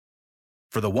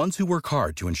For the ones who work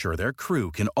hard to ensure their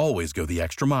crew can always go the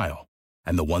extra mile,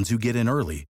 and the ones who get in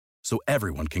early so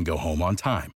everyone can go home on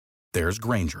time, there's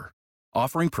Grainger,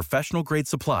 offering professional-grade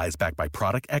supplies backed by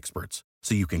product experts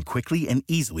so you can quickly and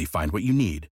easily find what you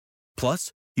need.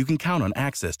 Plus, you can count on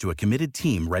access to a committed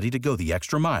team ready to go the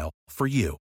extra mile for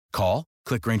you. Call,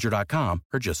 click Grainger.com,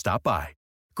 or just stop by.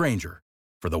 Grainger,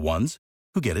 for the ones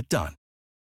who get it done.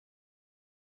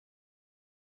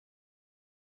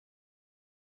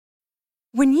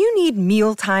 When you need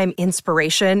mealtime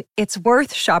inspiration, it's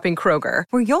worth shopping Kroger,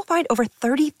 where you'll find over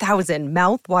 30,000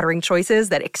 mouth-watering choices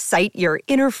that excite your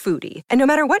inner foodie. And no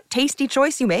matter what tasty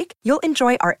choice you make, you'll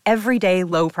enjoy our everyday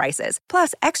low prices,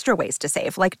 plus extra ways to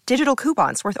save, like digital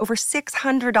coupons worth over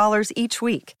 $600 each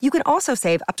week. You can also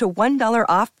save up to $1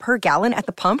 off per gallon at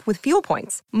the pump with fuel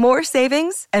points. More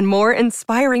savings and more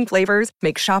inspiring flavors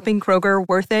make shopping Kroger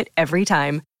worth it every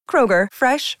time. Kroger,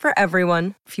 fresh for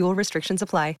everyone. Fuel restrictions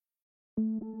apply.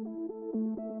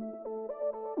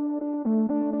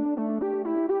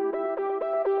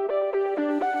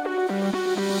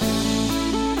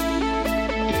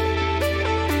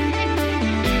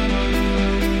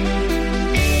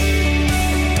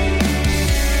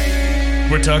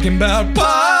 We're talking about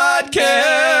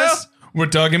podcasts. We're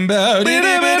talking about itty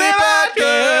bitty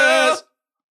podcasts.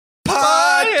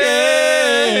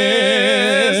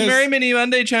 Merry Mini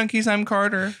Monday, Chunkies. I'm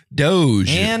Carter. Doge.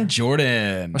 And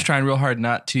Jordan. I was trying real hard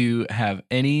not to have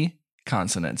any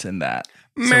consonants in that.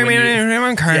 So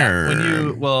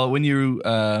when you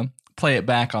play it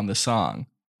back on the song,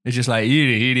 it's just like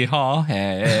itty haw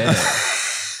head.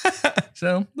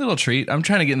 So, little treat. I'm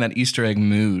trying to get in that Easter egg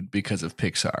mood because of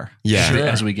Pixar. Yeah. Sure.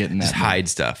 As we get in that Just mood. hide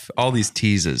stuff. All these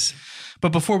teases.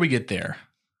 But before we get there,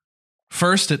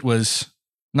 first it was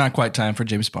not quite time for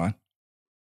James Bond.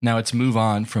 Now it's move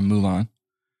on from Mulan.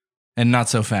 And not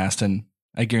so fast. And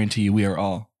I guarantee you we are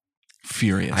all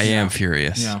furious. I am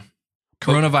furious. Yeah.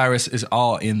 Coronavirus is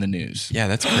all in the news. Yeah,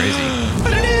 that's crazy.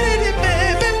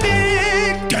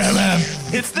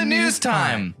 It's the news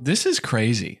time. This is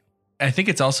crazy. I think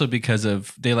it's also because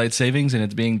of daylight savings and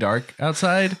it's being dark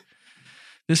outside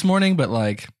this morning. But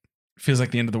like, Feels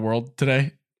like the end of the world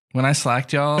today. when I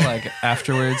slacked y'all, like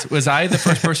afterwards, was I the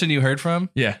first person you heard from?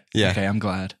 Yeah. Yeah. Okay, I'm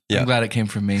glad. Yeah. I'm glad it came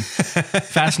from me.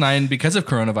 Fast 9, because of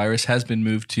coronavirus, has been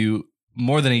moved to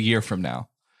more than a year from now.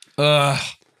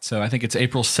 So I think it's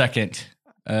April 2nd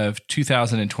of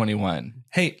 2021.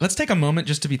 Hey, let's take a moment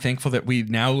just to be thankful that we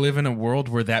now live in a world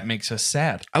where that makes us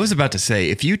sad. I was about to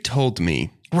say, if you told me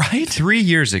Right? 3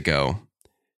 years ago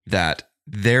that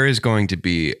there is going to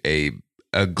be a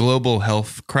global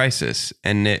health crisis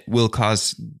and it will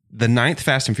cause the 9th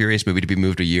Fast and Furious movie to be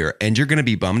moved a year, and you're going to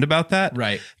be bummed about that.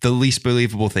 Right. The least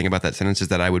believable thing about that sentence is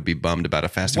that I would be bummed about a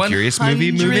Fast and Furious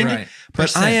movie moving. Right.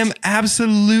 But I am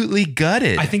absolutely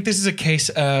gutted. I think this is a case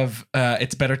of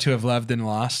it's better to have loved than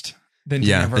lost than to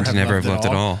yeah, never than have to never loved have loved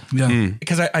at all. Yeah. Mm.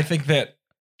 Because I think that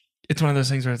it's one of those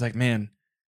things where it's like, man,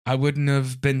 I wouldn't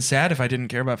have been sad if I didn't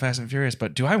care about Fast and Furious,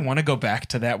 but do I want to go back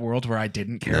to that world where I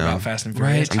didn't care No. about Fast and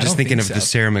Furious? I'm I just don't thinking think of the so.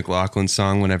 Sarah McLachlan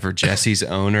song whenever Jesse's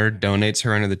owner donates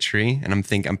her under the tree, and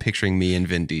I'm picturing me and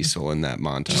Vin Diesel in that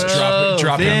montage. Just Oh,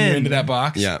 dropping Vin. you into that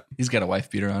box. Yeah, He's got a wife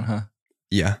beater on, huh?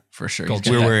 yeah. For sure. Gold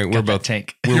He's got We're that- got both that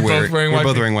tank. You're both wearing we're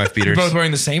both wearing wife You're beaters. both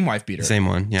wearing the same wife beater. Same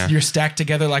one. Yeah. You're stacked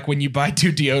together like when you buy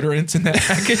 2 deodorants in that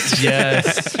package.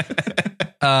 Yes.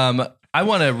 I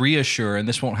want to reassure, and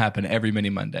this won't happen every Mini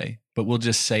Monday, but we'll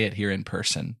just say it here in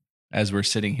person as we're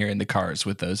sitting here in the cars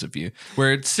with those of you.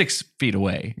 We're 6 feet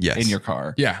away Yes. in your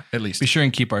car. Yeah, at least. Be sure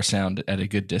and keep our sound at a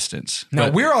good distance. No,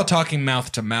 But we're all talking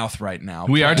mouth to mouth right now.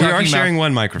 we are we talking are sharing about,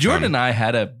 one microphone. Jordan and I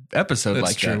had a episode That's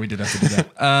like true. that. We did have to do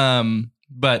that.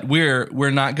 But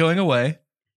we're not going away.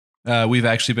 We've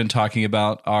actually been talking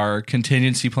about our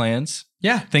contingency plans.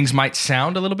 Yeah. Things might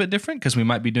sound a little bit different because we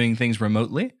might be doing things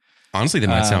remotely. Honestly, that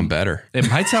might sound better. It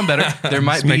might sound better. There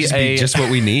might This might be just a just what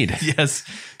we need. yes.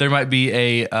 There might be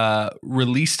a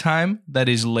release time that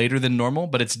is later than normal,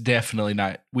 but it's definitely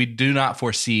not. We do not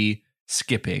foresee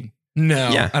skipping No,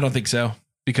 Yeah. I don't think so.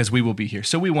 because we will be here.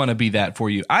 So we want to be that for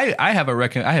you. I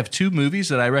have 2 movies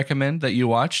that I recommend that you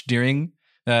watch during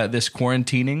this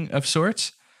quarantining of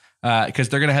sorts because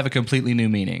they're going to have a completely new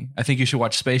meaning. I think you should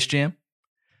watch Space Jam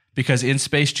because in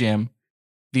Space Jam,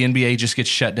 the NBA just gets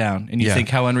shut down and you Yeah. think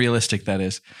how unrealistic that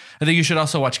is. I think you should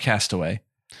also watch Castaway.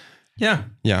 Yeah.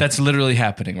 Yeah. That's literally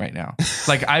happening right now.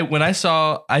 Like when I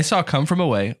saw Come From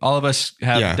Away, all of us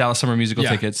have Yeah. Dallas Summer Musical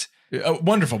Yeah. tickets.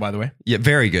 Wonderful, by the way. Yeah,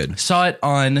 very good. Saw it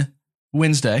on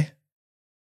Wednesday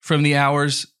from the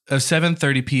hours of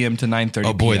 7:30 p.m. to 9:30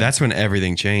 Oh boy, p.m. that's when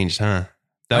everything changed, huh?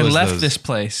 I left this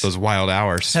place. Those wild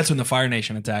hours. That's when the Fire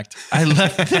Nation attacked. I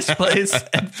left this place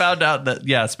and found out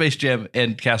that, Space Jam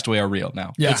and Castaway are real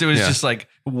now. Yeah. It was just like,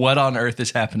 what on earth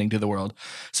is happening to the world?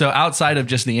 So outside of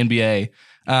just the NBA,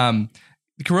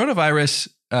 the coronavirus,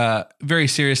 very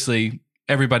seriously,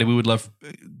 everybody, we would love,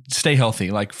 stay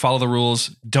healthy, like follow the rules.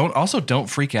 Don't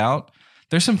freak out.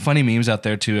 There's some funny memes out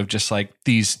there too of just like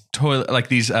these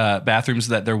bathrooms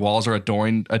that their walls are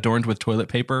adorned with toilet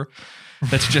paper.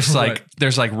 That's just like, Right.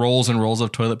 There's like rolls and rolls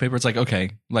of toilet paper. It's like,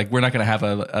 okay, like we're not going to have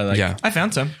I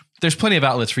found some. There's plenty of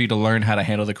outlets for you to learn how to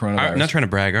handle the coronavirus. I'm not trying to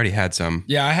brag. I already had some.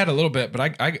 Yeah, I had a little bit, but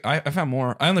I found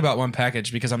more. I only bought one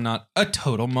package because I'm not a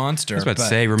total monster. I was about to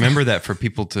say, remember that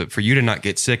for you to not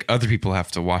get sick, other people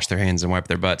have to wash their hands and wipe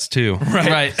their butts too.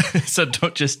 Right. So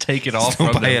don't just take it all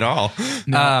Don't from buy them. it all.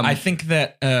 No, I think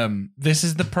that this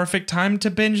is the perfect time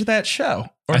to binge that show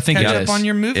or I think catch it up is. on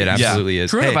your movie. It absolutely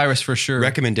is. Coronavirus for sure.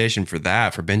 Recommendation for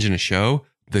binging a show,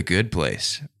 The Good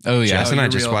Place. Oh, yeah. Jess and I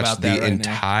you're just real watched about that the right now.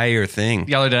 entire thing.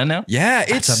 Y'all are done now? Yeah,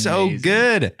 it's That's so amazing.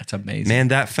 good. That's amazing. Man,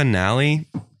 that finale,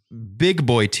 big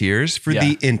boy tears for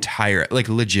the entire, like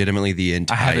legitimately the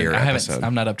entire episode.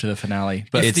 I'm not up to the finale,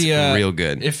 but It's real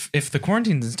good. If the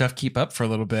quarantines and stuff keep up for a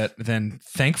little bit, then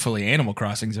thankfully Animal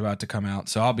Crossing's about to come out,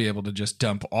 so I'll be able to just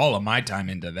dump all of my time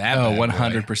into that. bad boy.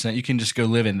 100%. You can just go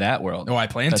live in that world. Oh, I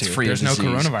plan That's to. free of There's no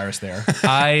disease. coronavirus there.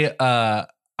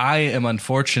 I am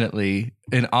unfortunately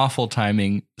in awful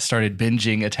timing started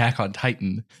binging Attack on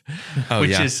Titan, Oh, which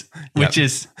yeah. is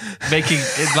making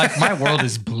it, like my world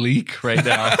is bleak right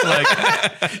now. Like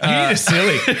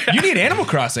You need Animal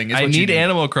Crossing. Is I what you need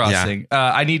Animal Crossing.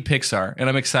 I need Pixar, and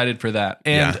I'm excited for that.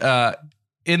 And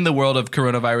in the world of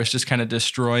coronavirus, just kind of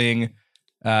destroying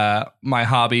my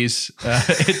hobbies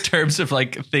in terms of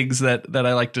like things that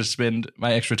I like to spend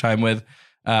my extra time with.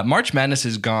 March Madness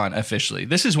is gone officially.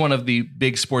 This is one of the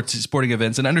big sporting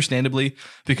events, and understandably,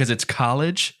 because it's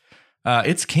college,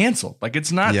 it's canceled. Like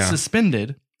it's not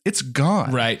suspended; it's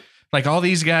gone. Right. Like all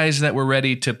these guys that were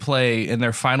ready to play in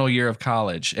their final year of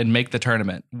college and make the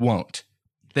tournament won't.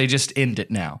 They just end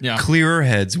it now. Yeah. Clearer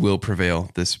heads will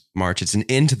prevail this March. It's an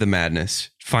end to the madness.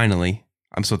 Finally,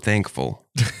 I'm so thankful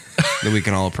that we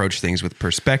can all approach things with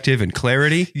perspective and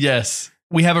clarity. Yes,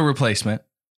 we have a replacement,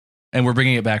 and we're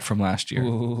bringing it back from last year.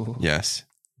 Ooh. Yes.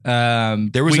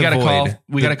 There was we got a a call. void.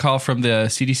 We got a call from the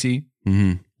CDC,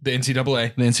 Mm-hmm. The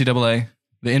NCAA. the NCAA,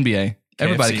 the NBA.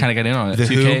 Everybody KFC. kind of got in on it. The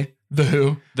 2K, The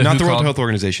Who. Not Who the World called- Health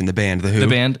Organization, the band, the Who. the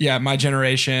band, Yeah, My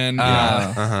Generation.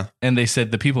 and they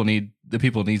said the people need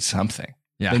something.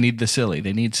 Yeah. They need the silly.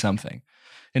 They need something.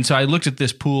 And so I looked at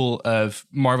this pool of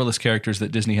marvelous characters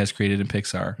that Disney has created in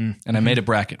Pixar, and I made a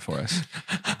bracket for us.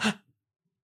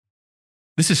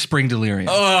 This is Spring Delirium.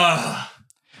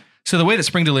 So the way that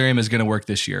Spring Delirium is going to work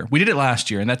this year, we did it last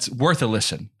year, and that's worth a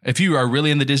listen. If you are really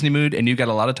in the Disney mood and you got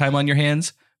a lot of time on your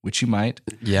hands, which you might.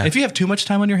 Yeah. If you have too much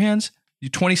time on your hands, you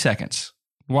 20 seconds.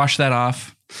 Wash that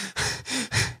off.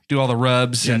 Do all the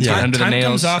rubs and get under the Time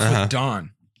nails. comes off with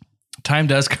Dawn. Time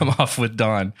does come off with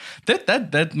Dawn.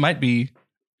 That might be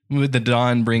with the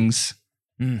Dawn brings.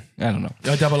 I don't know.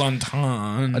 A double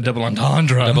entendre. A double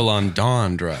entendre. Double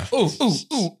entendre.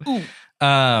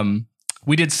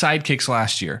 We did sidekicks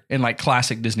last year in like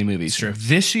classic Disney movies. True.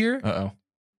 This year, Uh-oh.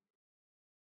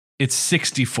 it's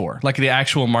 64, like the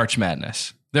actual March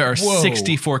Madness. There are Whoa.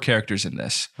 64 characters in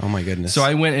this. Oh my goodness. So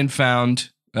I went and found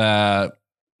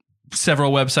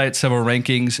several websites, several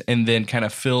rankings, and then kind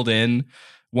of filled in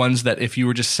ones that if you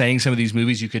were just saying some of these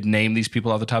movies, you could name these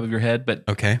people off the top of your head. But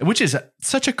Okay. which is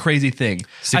such a crazy thing.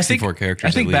 64 characters.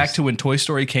 I think at back least. to when Toy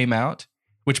Story came out,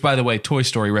 which by the way, Toy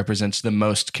Story represents the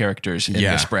most characters in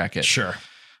Yeah. this bracket. Sure.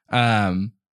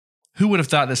 Who would have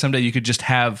thought that someday you could just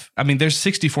have? I mean, there's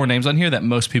 64 names on here that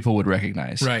most people would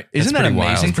recognize. Right. Isn't that Pretty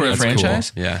wild. amazing for a That's cool.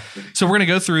 franchise? Yeah. So we're gonna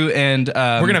go through and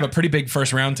We're going to have a pretty big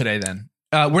first round today then.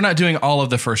 we're not doing all of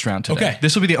the first round today. Okay.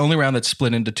 This will be the only round that's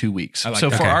split into 2 weeks. I like so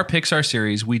that. for Okay. our Pixar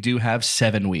series, we do have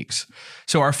 7 weeks.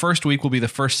 So our first week will be the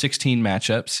first 16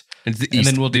 matchups. It's the And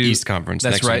East, then we'll do the East Conference.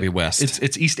 That's Next right. will be West.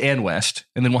 It's East and West,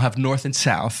 and then we'll have North and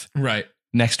South Right.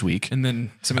 next week. And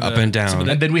then some of Up the, and down. some of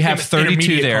the And then we have 32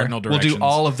 intermediate there. cardinal We'll do directions.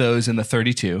 all of those in the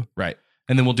 32. Right.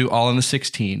 And then we'll do all in the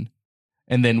 16.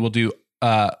 And then we'll do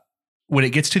when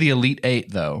it gets to the Elite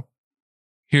 8 though,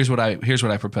 here's what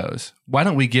I propose. Why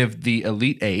don't we give the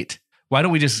Elite 8? Why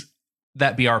don't we just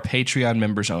that be our Patreon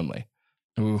members only?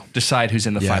 Ooh, Decide who's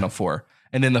in the Yeah. final 4.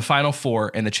 And then the final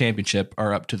 4 and the championship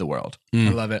are up to the world. I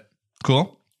love it.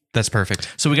 Cool? That's perfect.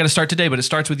 So we got to start today, but it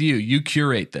starts with you. You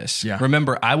curate this. Yeah.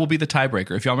 Remember, I will be the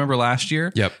tiebreaker. If y'all remember last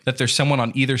year, Yep. that there's someone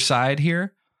on either side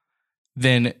here,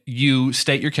 then you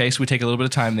state your case. We take a little bit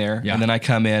of time there, Yeah. and then I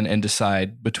come in and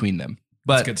decide between them.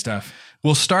 That's But good stuff.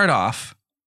 We'll start off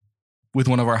with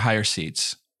one of our higher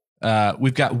seats.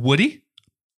 We've got Woody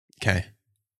Okay.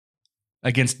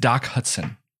 against Doc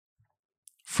Hudson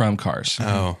from Cars.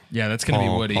 Oh, Yeah, that's going to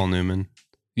be Woody. Paul Newman.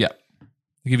 Yeah.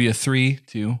 I'll give you a 3,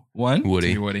 2, 1.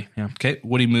 Woody. Woody. Yeah. Okay.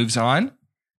 Woody moves on.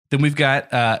 Then we've got,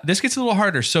 this gets a little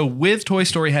harder. So with Toy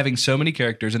Story having so many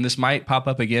characters, and this might pop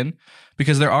up again,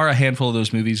 because there are a handful of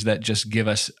those movies that just give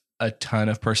us a ton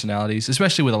of personalities,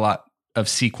 especially with a lot of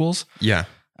sequels. Yeah.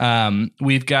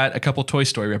 We've got a couple Toy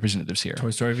Story representatives here.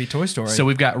 Toy Story v. Toy Story. So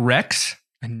we've got Rex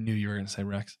I knew you were going to say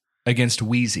Rex. against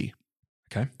Wheezy.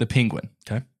 Okay. The penguin.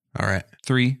 Okay. All right.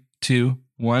 3, 2,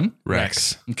 1.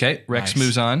 Rex. Okay. Rex Nice.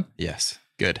 moves on. Yes.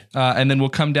 Good. And then we'll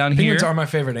come down here. Penguins are my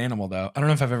favorite animal, though. I don't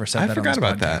know if I've ever said I that forgot on this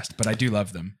about that. podcast, but I do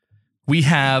love them. We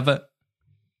have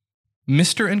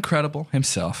Mr. Incredible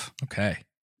himself Okay.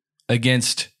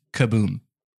 against Kaboom.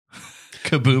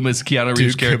 Kaboom is Keanu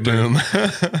Reeves' character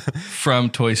Kaboom.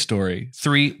 from Toy Story.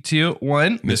 3, 2,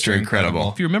 1. Mr.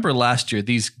 Incredible. If you remember last year,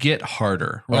 these get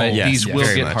harder, right? Oh, yes, these yes. will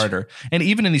Very get much. harder. And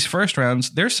even in these first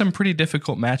rounds, there's some pretty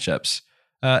difficult matchups.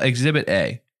 Exhibit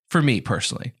A, for me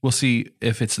personally. We'll see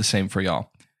if it's the same for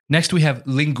y'all. Next, we have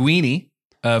Linguini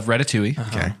of Ratatouille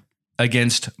Okay.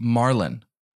 against Marlin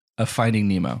of Finding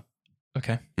Nemo.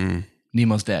 Okay. Mm.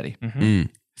 Nemo's daddy. Mm.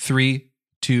 3,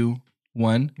 2,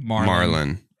 1.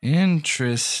 Marlin.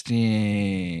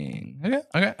 Interesting.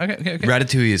 Okay.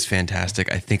 Ratatouille is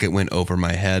fantastic. I think it went over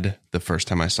my head the first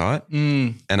time I saw it,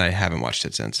 and I haven't watched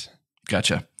it since.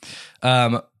 Gotcha.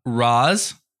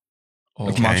 Roz of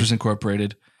Okay. Monsters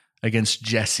Incorporated against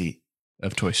Jesse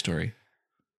of Toy Story.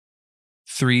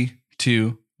 3,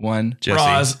 2, 1. Jesse.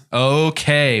 Roz.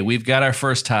 Okay, we've got our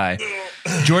first tie.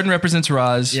 Jordan represents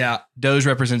Roz. Yeah. Doge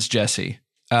represents Jesse.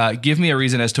 Give me a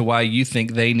reason as to why you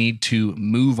think they need to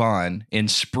move on in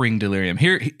Spring Delirium.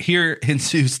 Here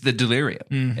ensues the delirium.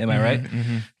 Am I right?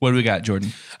 What do we got,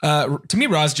 Jordan? To me,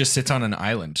 Roz just sits on an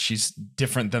island. She's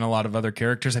different than a lot of other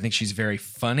characters. I think she's very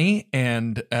funny.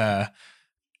 And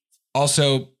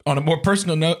also, on a more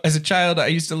personal note, as a child, I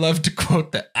used to love to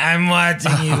quote the "I'm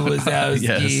watching you, Wazowski,"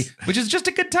 Yes. which is just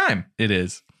a good time. It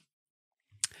is.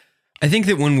 I think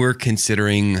that when we're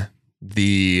considering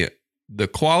the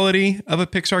quality of a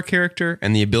Pixar character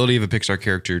and the ability of a Pixar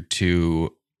character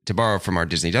to borrow from our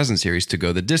Disney Dozen series to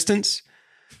go the distance,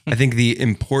 I think the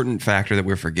important factor that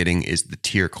we're forgetting is the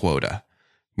tier quota.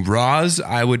 Roz,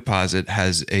 I would posit,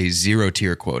 has a 0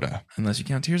 tier quota. Unless you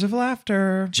count Tears of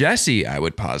Laughter. Jesse, I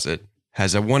would posit,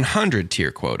 has a 100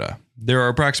 tier quota. There are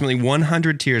approximately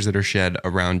 100 tears that are shed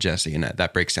around Jesse, and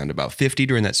that breaks down to about 50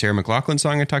 during that Sarah McLachlan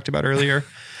song I talked about earlier,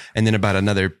 and then about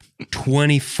another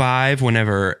 25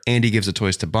 whenever Andy gives the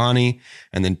toys to Bonnie,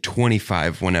 and then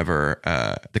 25 whenever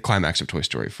the climax of Toy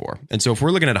Story 4. And so if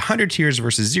we're looking at 100 tears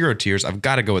versus 0 tears, I've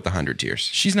got to go with the 100 tears,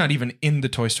 She's not even in the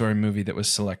Toy Story movie that was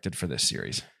selected for this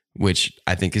series. which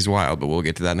I think is wild, but we'll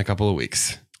get to that in a couple of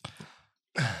weeks.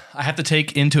 I have to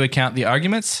take into account the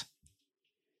arguments.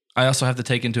 I also have to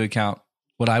take into account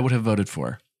what I would have voted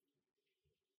for.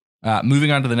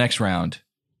 Moving on to the next round,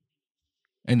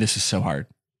 and this is so hard,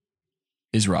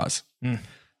 is Roz.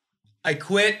 I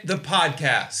quit the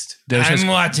podcast.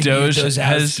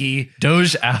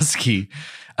 Dozowski.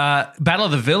 Battle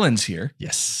of the Villains here.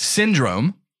 Yes.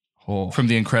 Syndrome from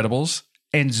The Incredibles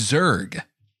and Zurg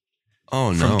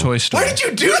Oh, no. from Toy Story. Why did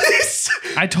you do this?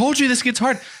 I told you this gets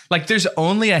hard. Like, there's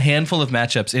only a handful of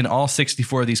matchups in all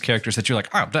 64 of these characters that you're like,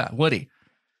 oh, duh, Woody.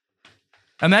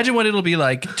 Imagine what it'll be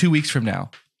like 2 weeks from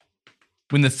now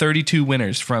when the 32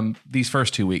 winners from these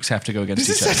first 2 weeks have to go against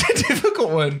This each is other. such a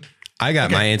difficult one. I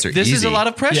got my answer This easy. is a lot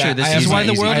of pressure. Yeah, This I have is why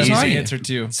my the world easy- is I have on my you. answer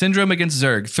too. Syndrome against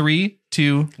Zurg. 3,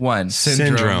 2, 1.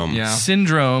 Syndrome. Yeah.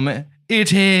 Syndrome.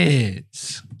 It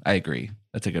is. I agree.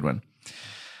 That's a good one.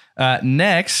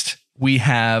 Next, we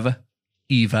have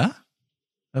Eva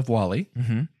of WALL-E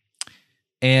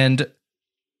and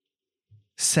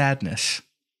Sadness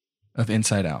of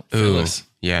Inside Out. Ooh, Phyllis.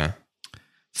 yeah.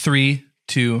 3,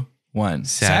 2, 1.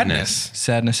 Sadness.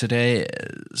 Sadness it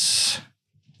is.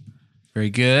 Very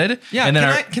good. Yeah, And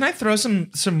then can I throw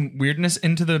some weirdness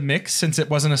into the mix since it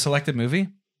wasn't a selected movie?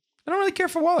 I don't really care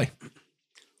for WALL-E.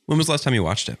 When was the last time you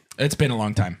watched it? It's been a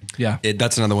long time. yeah.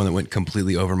 That's another one that went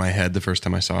completely over my head the first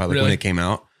time I saw it. Like Really? when it came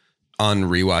out on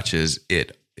rewatches,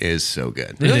 it is so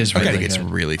good. It is I really think it's good.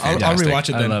 really I'll fantastic. rewatch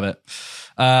it I then. love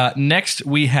it. Next,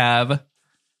 we have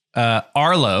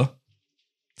Arlo.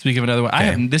 Speaking of another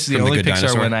one, this is the From The only Good Pixar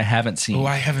Dinosaur? one I haven't seen. Oh,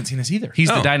 I haven't seen this either. He's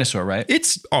the Oh. dinosaur, right?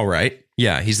 It's all right.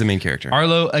 Yeah, he's the main character.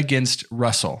 Arlo against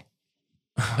Russell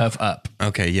of Up.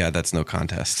 Okay, yeah, that's no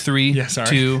contest. 3, Yeah, sorry.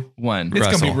 2, 1. It's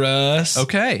gonna Russell. be Russ.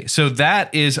 Okay, so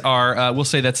that is our. We'll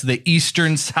say that's the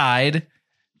eastern side,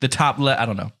 the top left. I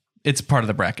don't know. It's part of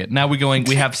the bracket. Now we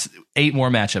have 8 more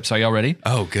matchups. Are y'all ready?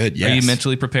 Oh, good. Yes. Are you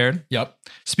mentally prepared? Yep.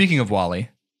 Speaking of Wally,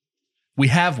 we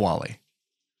have Wally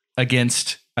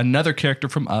against another character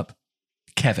from Up,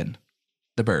 Kevin,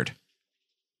 the bird.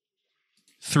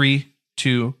 3,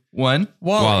 2, 1.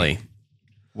 Wally.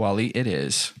 Wally it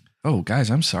is. Oh, guys,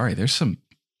 I'm sorry. There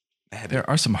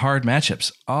are some hard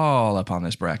matchups all up on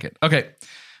this bracket. Okay.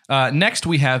 Next,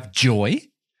 we have Joy,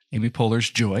 Amy Poehler's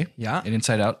Joy, in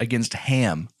Inside Out, against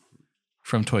Ham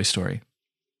from Toy Story,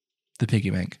 the piggy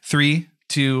bank. 3,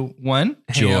 2, 1.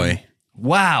 Joy. Ham.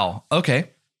 Wow. Okay.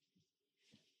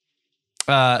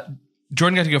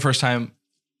 Jordan got to go first time.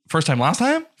 Last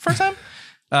time? First time?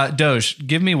 Doge,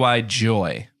 give me why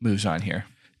Joy moves on here.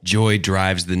 Joy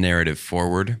drives the narrative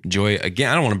forward. Joy,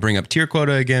 again, I don't want to bring up tier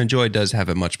quota again. Joy does have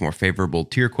a much more favorable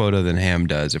tier quota than Ham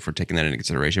does, if we're taking that into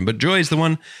consideration. But Joy is the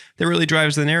one that really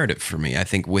drives the narrative for me. I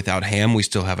think without Ham, we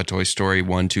still have a Toy Story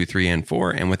 1, 2, 3, and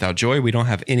 4. And without Joy, we don't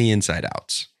have any Inside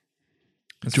Outs.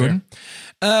 That's Jordan?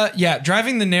 Yeah,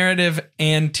 driving the narrative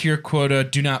and tier quota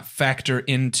do not factor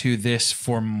into this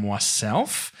for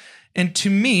myself. And to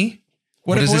me,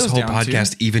 what has this whole boils down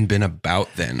podcast even been about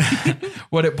then?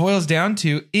 what it boils down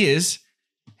to is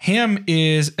Ham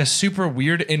is a super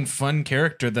weird and fun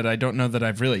character that I don't know that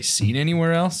I've really seen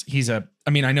anywhere else.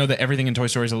 I know that everything in Toy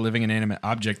Story is a living inanimate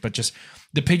object, but just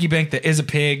the piggy bank that is a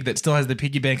pig that still has the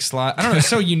piggy bank slot. I don't know. It's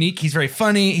so unique. He's very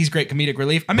funny. He's great comedic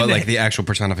relief. But like the actual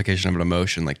personification of an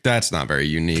emotion, like that's not very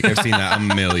unique. I've seen that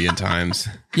a million times.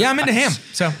 Yeah, I'm into Ham.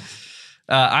 So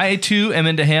I too am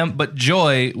into Ham, but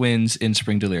Joy wins in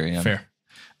Spring Delirium. fair.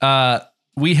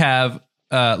 We have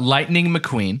Lightning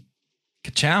McQueen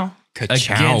Ka-chow.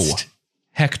 against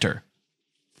Hector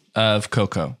of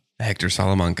Coco. Hector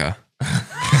Salamanca.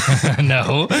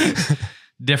 No,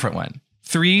 different one.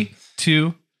 3,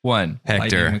 2, 1.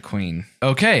 Hector. Lightning McQueen.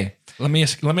 Okay, Let me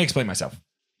explain myself.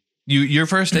 you're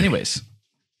first, anyways.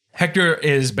 Hector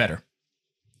is better.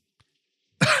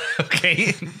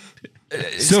 Okay.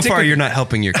 So Stick far, with- you're not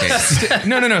helping your case.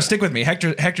 No. Stick with me.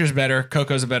 Hector's better.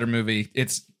 Coco's a better movie.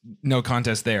 It's no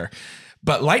contest there.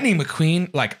 But Lightning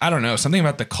McQueen, like, I don't know, something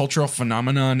about the cultural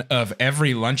phenomenon of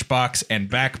every lunchbox and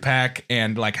backpack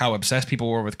and like how obsessed people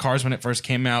were with cars when it first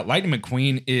came out. Lightning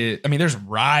McQueen is, there's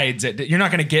rides you're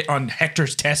not going to get on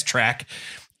Hector's test track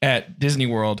at Disney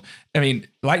World. Lightning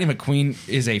McQueen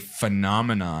is a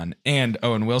phenomenon, and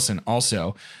Owen Wilson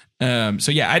also. So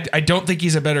yeah, I don't think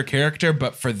he's a better character,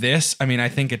 but for this, I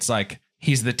think it's like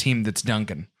he's the team that's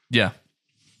Duncan. Yeah.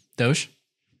 Doge?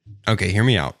 Okay, hear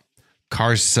me out.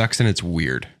 Cars sucks and it's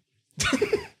weird.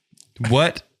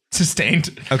 What?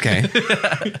 Sustained. Okay.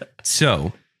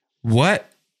 So,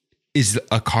 what is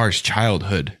a car's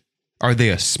childhood? Are they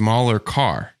a smaller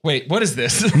car? Wait, what is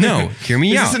this? No, hear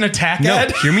me out. Is this an attack No,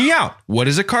 ad? hear me out. What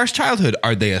is a car's childhood?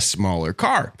 Are they a smaller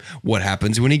car? What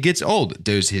happens when he gets old?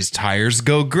 Does his tires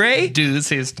go gray? Dudes,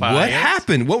 his What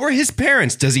happened? What were his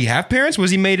parents? Does he have parents?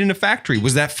 Was he made in a factory?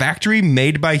 Was that factory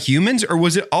made by humans, or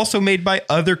was it also made by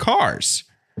other cars?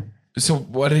 So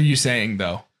what are you saying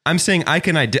though? I'm saying I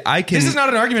can. This is not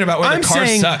an argument about whether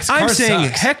cars sucks. I'm Cars saying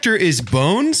sucks. Hector is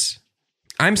Bones.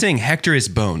 I'm saying Hector is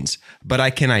Bones, but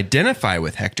I can identify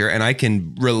with Hector and I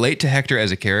can relate to Hector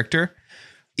as a character.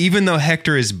 Even though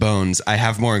Hector is Bones, I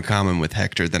have more in common with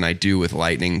Hector than I do with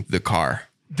Lightning, the car.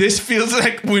 This feels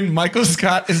like when Michael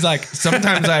Scott is like,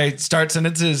 sometimes I start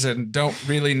sentences and don't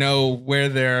really know where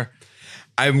they're.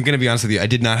 I'm going to be honest with you. I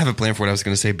did not have a plan for what I was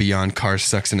going to say beyond cars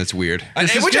sucks and it's weird.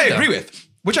 Which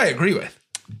I agree with.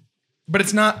 But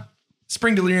it's not.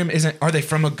 Spring Delirium isn't. Are they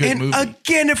from a good movie?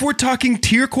 Again, if we're talking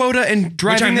tier quota and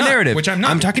driving I'm the not, narrative, which I'm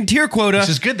not. I'm talking tier quota. This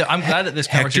is good, though. I'm glad that this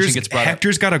conversation gets brought up.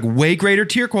 Hector's got a way greater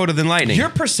tier quota than Lightning. Your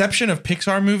perception of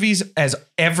Pixar movies as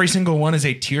every single one is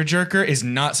a tearjerker is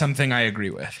not something I agree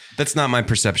with. That's not my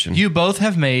perception. You both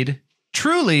have made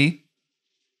truly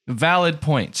valid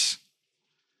points.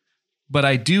 But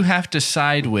I do have to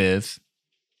side with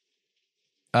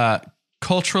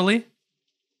culturally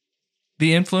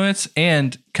the influence,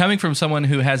 and coming from someone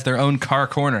who has their own car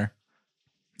corner.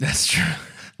 That's true.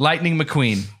 Lightning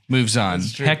McQueen moves on.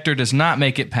 That's true. Hector does not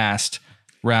make it past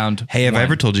round Hey, have I one.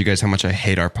 ever told you guys how much I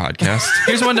hate our podcast?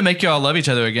 Here's one to make you all love each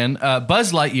other again.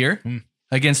 Buzz Lightyear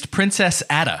against Princess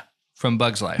Ada from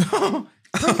Bug's Life.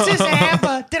 Princess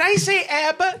Abba. Did I say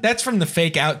Abba? That's from the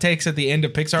fake outtakes at the end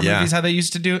of Pixar Yeah. movies, how they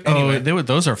used to do. Oh, Anyway,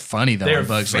 those are funny though. they're on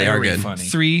Bug's very Life. They are good. funny.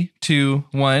 3, 2,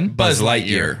 1. Buzz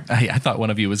Lightyear. I thought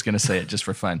one of you was going to say it just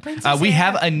for fun. We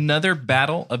have another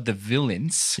battle of the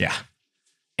villains. Yeah.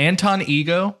 Anton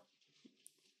Ego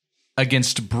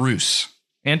against Bruce.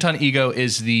 Anton Ego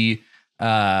is the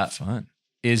Fun.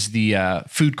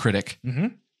 food critic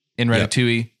in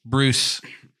Ratatouille. Bruce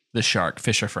the shark.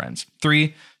 Fish are friends.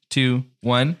 3, 2,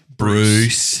 1.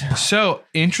 Bruce. So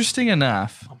interesting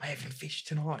enough, I'm having fish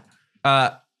tonight.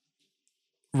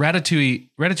 Ratatouille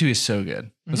is so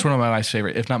good. It's one of my wife's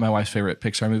favorite, if not my wife's favorite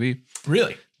Pixar movie.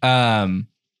 Really? Anton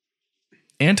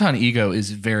Ego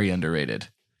is very underrated.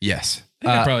 Yes. In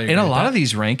a lot of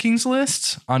these rankings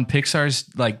lists on Pixar's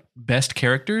like best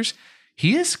characters,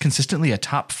 he is consistently a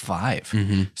top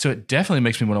 5. So it definitely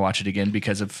makes me want to watch it again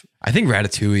because of. I think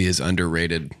Ratatouille is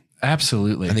underrated.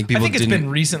 Absolutely. I think people it's been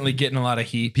recently getting a lot of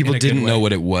heat. People in a good didn't way. know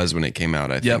what it was when it came out,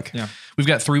 I think. Yeah. We've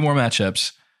got 3 more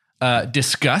matchups.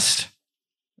 Disgust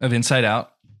of Inside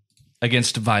Out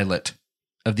against Violet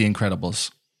of The Incredibles.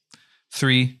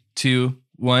 3, 2,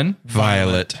 1.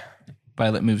 Violet.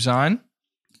 Violet moves on.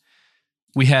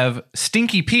 We have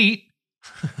Stinky Pete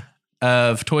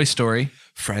of Toy Story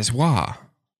Francois.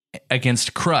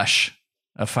 against Crush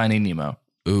of Finding Nemo.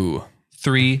 Ooh.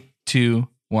 3, 2,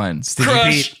 1. Stinky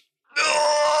Crush. Pete.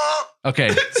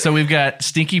 Okay, so we've got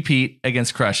Stinky Pete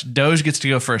against Crush. Doge gets to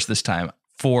go first this time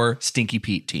for Stinky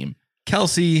Pete team.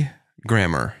 Kelsey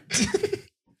Grammer.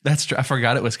 That's true. I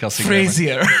forgot it was Kelsey Grammer.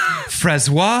 Frasier.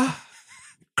 Francois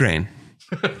Grain.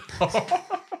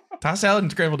 Tossed salad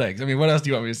and scrambled eggs. I mean, what else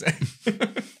do you want me to say?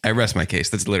 I rest my case.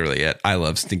 That's literally it. I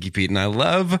love Stinky Pete and I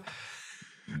love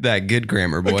that good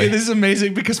grammar boy. Okay, this is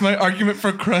amazing because my argument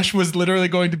for Crush was literally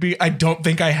going to be, I don't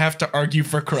think I have to argue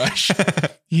for Crush.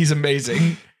 He's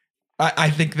amazing.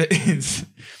 I think that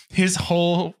his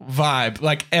whole vibe,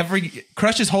 like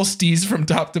Crush's whole steez from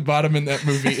top to bottom in that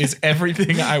movie is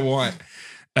everything I want.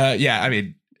 Yeah, I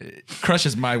mean, Crush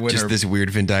is my winner. Just this weird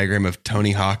Venn diagram of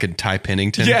Tony Hawk and Ty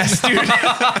Pennington. Yes, dude.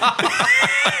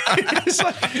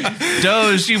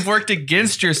 Doge, you've worked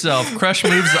against yourself. Crush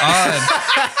moves on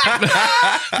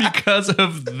because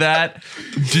of that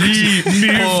deep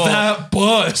pull. That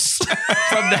bus.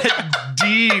 From that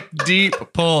deep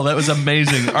pull. That was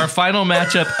amazing. Our final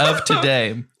matchup of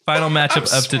today.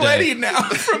 Sweaty now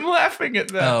from laughing at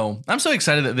that. Oh, I'm so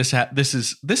excited that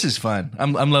this is fun.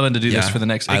 I'm loving to do this Yeah, for the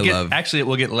next. Actually, it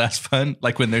will get less fun.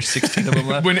 Like when there's 16 of them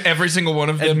left. When every single one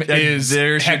of them is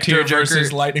there's your Hector tearjerker.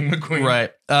 versus Lightning McQueen.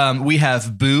 Right. We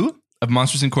have Boo of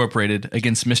Monsters Incorporated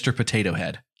against Mr. Potato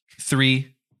Head.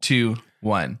 3, 2,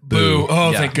 1. Boo.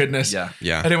 Oh, Yeah. thank goodness. Yeah.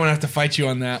 Yeah. I didn't want to have to fight you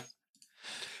on that.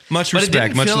 Much But it respect,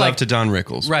 didn't much feel love like- to Don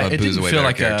Rickles. Right. But It Boo's didn't a way feel better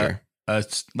like character.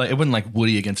 it wasn't like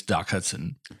Woody against Doc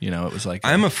Hudson. You know, it was like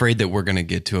I'm afraid that we're going to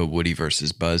get to a Woody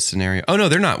versus Buzz scenario. Oh, no,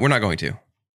 they're not. We're not going to.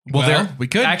 We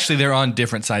could. Actually, they're on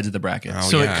different sides of the bracket, Oh,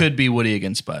 so yeah. it could be Woody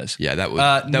against Buzz. Yeah, that would,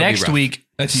 that would be next rough. week,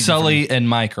 That's easy Sully and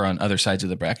Mike are on other sides of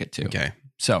the bracket too. Okay.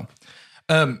 So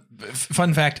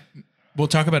Fun fact. We'll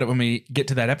talk about it when we get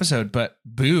to that episode, but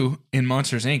Boo in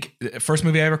Monsters, Inc., first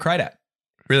movie I ever cried at.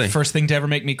 Really? First thing to ever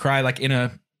make me cry, like in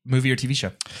a movie or TV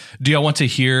show. do y'all want to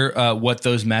hear what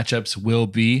those matchups will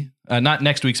be? Not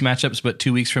next week's matchups, but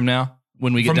 2 weeks from now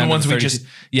when we get From down the to ones we 32 just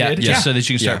yeah, did? just Yeah. so that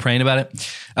you can start Yeah. praying about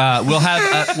it. We'll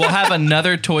have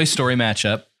another Toy Story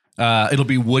matchup. It'll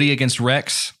be Woody against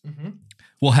Rex.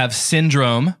 We'll have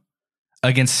Syndrome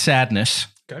against Sadness.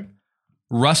 Okay.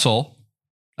 Russell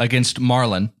against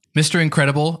Marlon. Mr.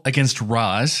 Incredible against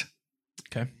Roz.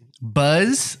 Okay.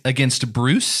 Buzz against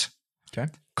Bruce.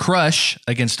 Okay. Crush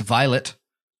against Violet.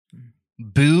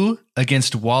 Boo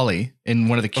against Wally in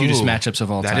one of the cutest Ooh, matchups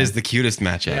of all time. That is the cutest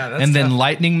matchup. and then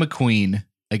Lightning McQueen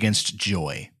against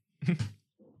Joy.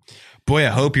 Boy, I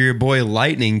hope your boy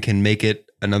Lightning can make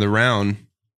it another round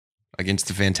against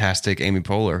the fantastic Amy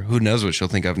Poehler. Who knows what she'll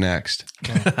think of next?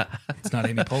 It's not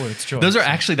Amy Poehler, it's Joy. Those are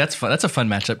actually, that's fun. That's a fun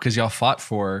matchup because y'all fought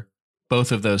for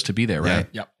both of those to be there, right?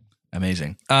 Yep.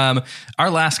 Amazing. Our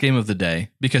last game of the day,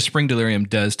 because Spring Delirium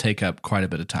does take up quite a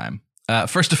bit of time.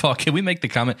 First of all, can we make the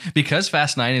comment, because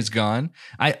Fast 9 is gone,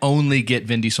 I only get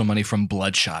Vin Diesel money from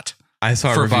Bloodshot. I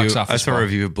saw For a box review. office I saw ball. a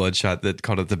review of Bloodshot that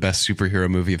called it the best superhero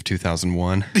movie of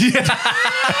 2001.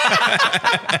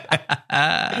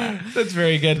 That's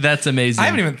very good. That's amazing. I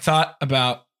haven't even thought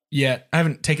about yet. I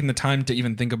haven't taken the time to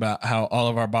even think about how all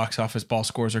of our box office ball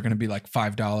scores are going to be like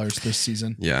 $5 this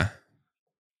season. Yeah.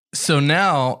 So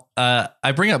now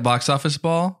I bring up Box Office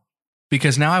Ball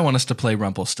because now I want us to play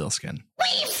Rumpelstiltskin.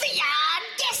 Wave the yard,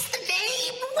 guess the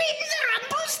name, win the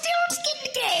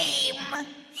Rumpelstiltskin game.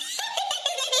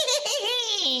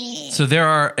 So there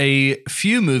are a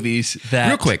few movies that...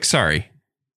 Real quick. Sorry.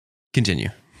 Continue.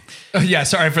 Yeah,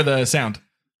 sorry for the sound.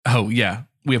 Oh, yeah.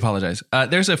 We apologize.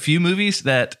 There's a few movies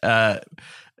that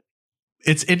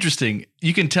it's interesting.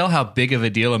 You can tell how big of a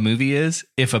deal a movie is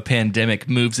if a pandemic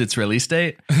moves its release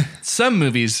date. Some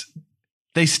movies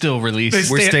They still release.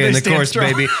 We're staying the course,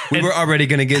 strong. baby. We were already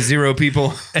going to get 0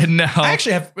 people. And now I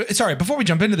actually have. Sorry, before we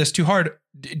jump into this too hard,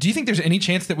 do you think there's any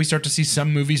chance that we start to see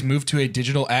some movies move to a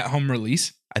digital at-home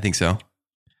release? I think so.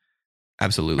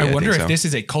 Absolutely. I wonder think if so. this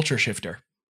is a culture shifter.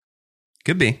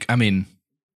 Could be. I mean,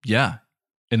 yeah.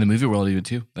 In the movie world even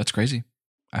too. That's crazy.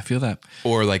 I feel that.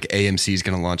 Or like AMC is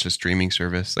going to launch a streaming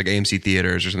service, like AMC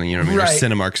Theaters or something. You know what I mean? Right. Or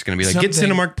Cinemark's going to be like, get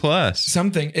Something. Cinemark Plus.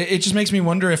 Something. It just makes me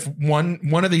wonder if one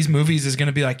of these movies is going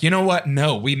to be like, you know what?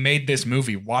 No, we made this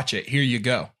movie. Watch it. Here you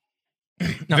go.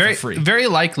 Not Very for free. very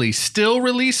likely still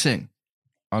releasing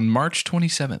on March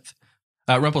 27th.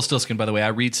 Rumpelstiltskin, by the way, I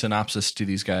read synopsis to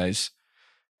these guys,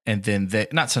 and then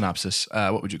not synopsis.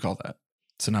 What would you call that?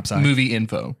 Synopsis. Movie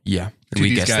info. Yeah. And To we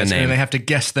these guess guys, the name. and they have to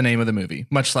guess the name of the movie,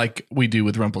 much like we do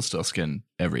with Rumpelstiltskin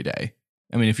every day.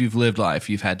 I mean, if you've lived life,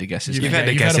 you've had to guess his You've You've name. had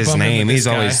to you've guess had to his bump into name. this He's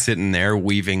guy. always sitting there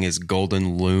weaving his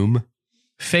golden loom.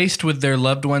 Faced with their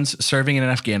loved ones serving in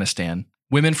Afghanistan,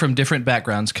 women from different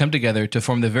backgrounds come together to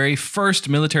form the very first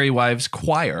military wives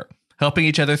choir, helping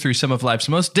each other through some of life's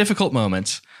most difficult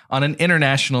moments on an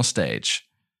international stage.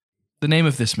 The name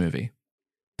of this movie.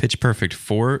 Pitch Perfect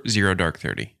 4, 0 Dark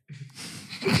 30.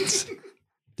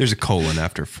 There's a colon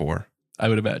after 4. I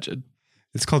would imagine.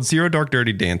 It's called 0 Dark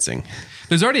Dirty Dancing.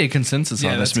 There's already a consensus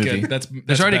Yeah, on this that's movie. good. That's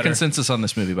There's already better. a consensus on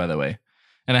this movie, by the way.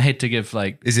 And I hate to give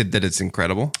Is it that it's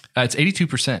incredible? it's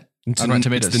 82% It's, on Rotten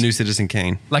Tomatoes. it's the new Citizen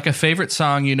Kane. Like a favorite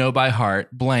song you know by heart,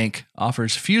 blank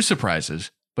offers few surprises,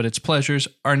 but its pleasures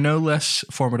are no less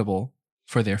formidable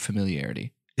for their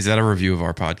familiarity. Is that a review of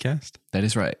our podcast? That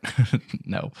is right.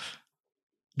 No.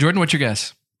 Jordan, what's your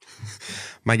guess?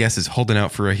 My guess is Holding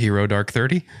Out for a Hero Dark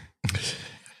 30.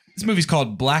 This movie's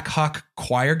called Black Hawk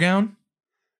Choir Gown.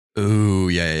 Ooh,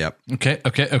 yeah. Okay.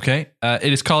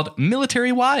 It is called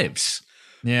Military Wives.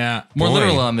 Yeah. More Boy.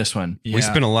 literal on this one. We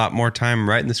spent a lot more time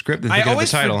writing the script than thinking of the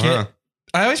title, huh?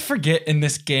 I always forget in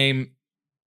this game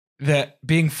that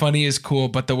being funny is cool,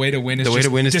 but the way to win is The way just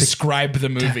to win is to describe the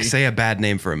movie. Say a bad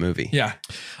name for a movie. Yeah.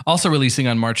 Also releasing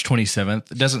on March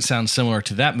 27th. It doesn't sound similar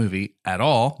to that movie at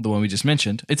all, the one we just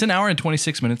mentioned. It's an hour and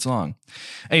 26 minutes long.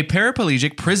 A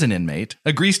paraplegic prison inmate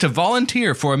agrees to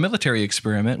volunteer for a military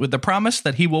experiment with the promise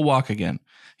that he will walk again.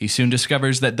 He soon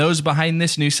discovers that those behind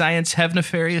this new science have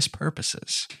nefarious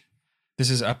purposes.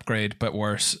 This is Upgrade, but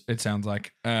worse, it sounds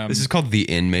like. This is called The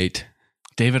Inmate.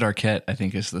 David Arquette, I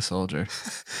think, is the soldier.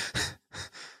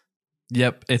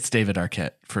 Yep, it's David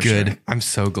Arquette for Good. sure. I'm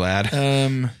so glad.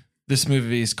 This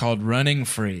movie is called Running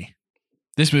Free.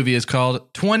 This movie is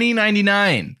called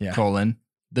 2099, Yeah.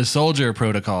 The Soldier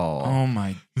Protocol. Oh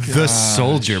my god. The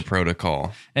Soldier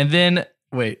Protocol. And then,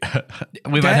 wait,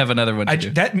 we might have another one to do.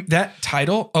 That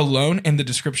title alone and the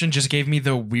description just gave me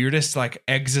the weirdest, like,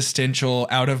 existential,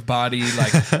 out of body,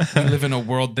 like, we live in a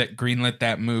world that greenlit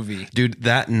that movie. Dude,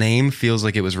 that name feels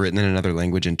like it was written in another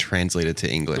language and translated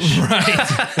to English.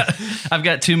 I've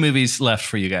got 2 movies left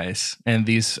for you guys, and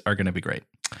these are going to be great.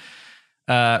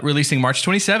 Releasing March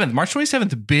 27th. March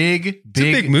 27th, big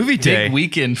big movie day. Big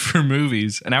weekend for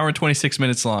movies. An hour and 26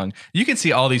 minutes long. You can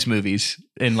see all these movies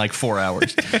in like 4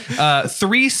 hours. 3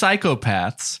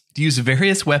 psychopaths use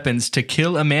various weapons to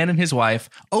kill a man and his wife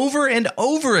over and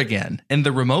over again in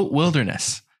the remote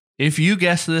wilderness. If you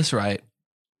guess this right,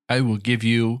 I will give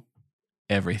you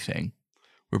everything.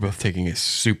 We're both taking it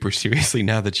super seriously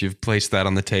now that you've placed that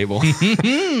on the table.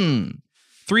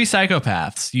 3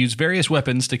 psychopaths use various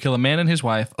weapons to kill a man and his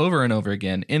wife over and over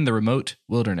again in the remote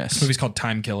wilderness. This movie's called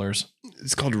Time Killers.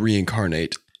 It's called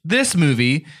Reincarnate. This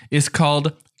movie is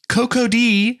called Coco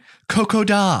D, Coco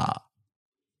Da.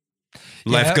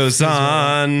 Life goes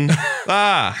on.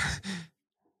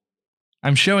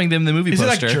 I'm showing them the movie Is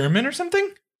poster. it like German or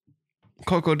something?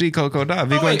 Coco di, Coco da.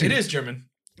 Oh, wait, it is German.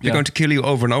 We're going to kill you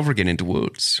over and over again in the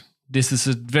woods. This is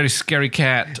a very scary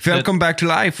cat. Welcome back to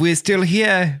life. We're still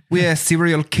here. We're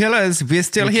serial killers. We're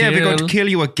still We here. We're going to kill. kill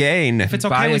you again. If it's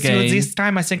Bye okay with you again. this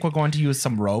time, I think we're going to use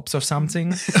some ropes or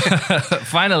something.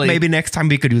 Finally, Maybe next time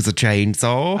we could use a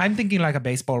chainsaw. I'm thinking like a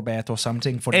baseball bat or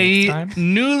something for next a time.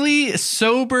 newly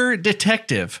sober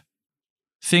detective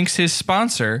thinks his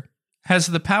sponsor has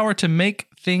the power to make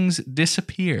things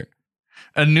disappear.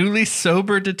 A newly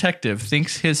sober detective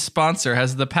thinks his sponsor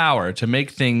has the power to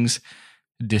make things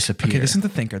disappear. Okay, this isn't the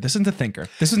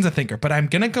thinker. But I'm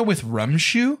gonna go with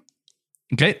Rumshoe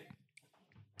Okay.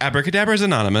 Abracadabra's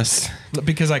anonymous.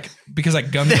 because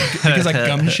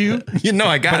gumshoe. You know,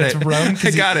 I got But it. it's rum.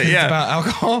 I got it. It's Yeah. about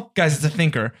alcohol, guys. It's a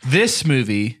thinker. This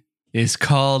movie is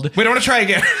called. Wait, I want to try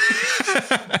again.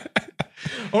 I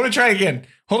want to try again.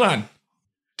 Hold on.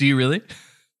 Do you really?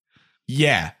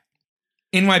 Yeah.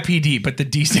 NYPD, but the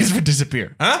D stands for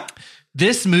disappear. Huh?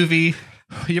 This movie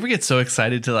You ever get so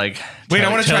excited to like Wait, I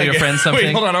want to tell try your again. friends something?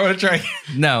 Wait, hold on. I want to try.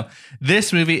 No,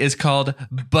 this movie is called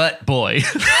Butt Boy.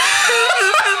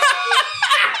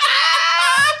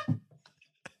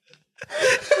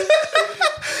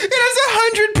 It has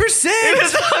 100%. It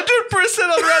is 100%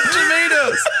 on Rotten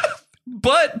Tomatoes.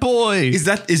 Butt Boy.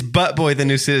 Is Butt Boy the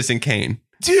new Citizen Kane?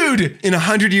 Dude. In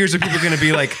 100 years, are people going to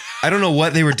be like, I don't know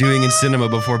what they were doing in cinema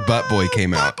before Butt Boy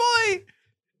came out. Butt Boy.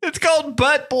 It's called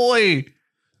Butt Boy.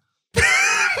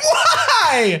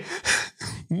 Why?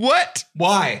 What?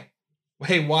 Why?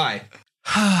 Hey, why?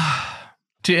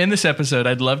 To end this episode,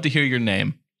 I'd love to hear your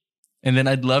name. And then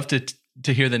I'd love to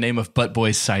hear the name of Butt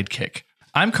Boy's sidekick.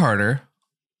 I'm Carter.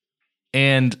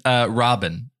 And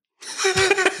Robin.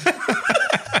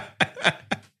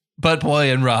 Butt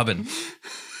Boy and Robin.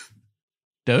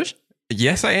 Doge?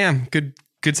 Yes, I am. Good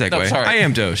segue. No, sorry. I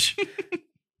am Doge.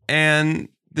 And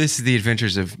this is the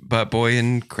adventures of Butt Boy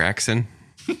and Craxon.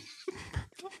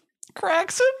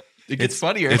 Craxon? It gets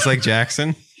funnier. It's like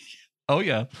Jackson, Oh,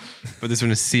 yeah. but this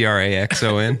one is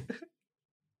Craxon.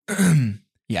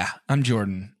 Yeah, I'm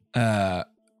Jordan.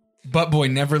 Butt Boy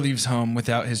never leaves home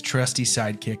without his trusty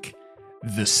sidekick,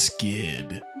 the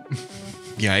Skid.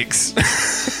 Yikes.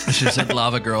 I should have said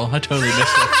Lava Girl. I totally missed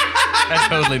it. I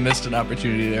totally missed an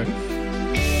opportunity there.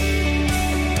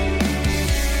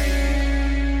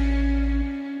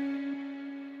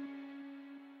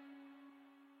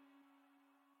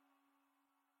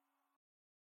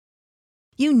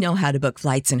 You know how to book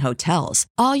flights and hotels.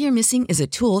 All you're missing is a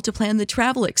tool to plan the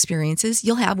travel experiences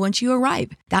you'll have once you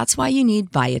arrive. That's why you need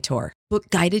Viator. Book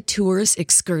guided tours,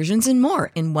 excursions, and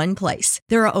more in one place.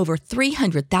 There are over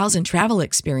 300,000 travel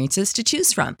experiences to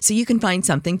choose from, so you can find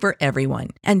something for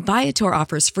everyone. And Viator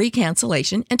offers free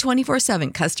cancellation and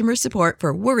 24/7 customer support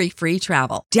for worry-free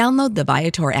travel. Download the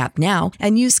Viator app now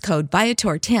and use code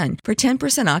Viator10 for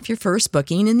 10% off your first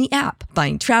booking in the app.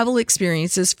 Find travel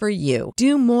experiences for you.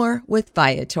 Do more with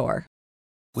Viator.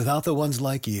 Without the ones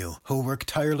like you, who work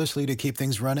tirelessly to keep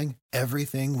things running,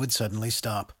 everything would suddenly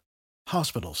stop.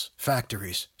 Hospitals,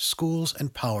 factories, schools,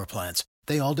 and power plants,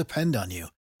 they all depend on you.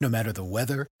 No matter the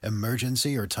weather,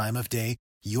 emergency, or time of day,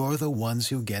 you're the ones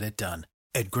who get it done.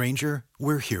 At Grainger,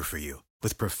 we're here for you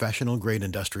with professional-grade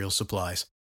industrial supplies.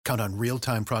 Count on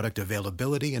real-time product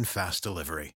availability and fast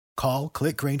delivery. Call,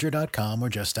 click Grainger.com, or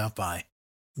just stop by.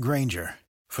 Grainger,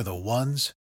 for the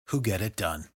ones who get it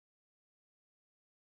done.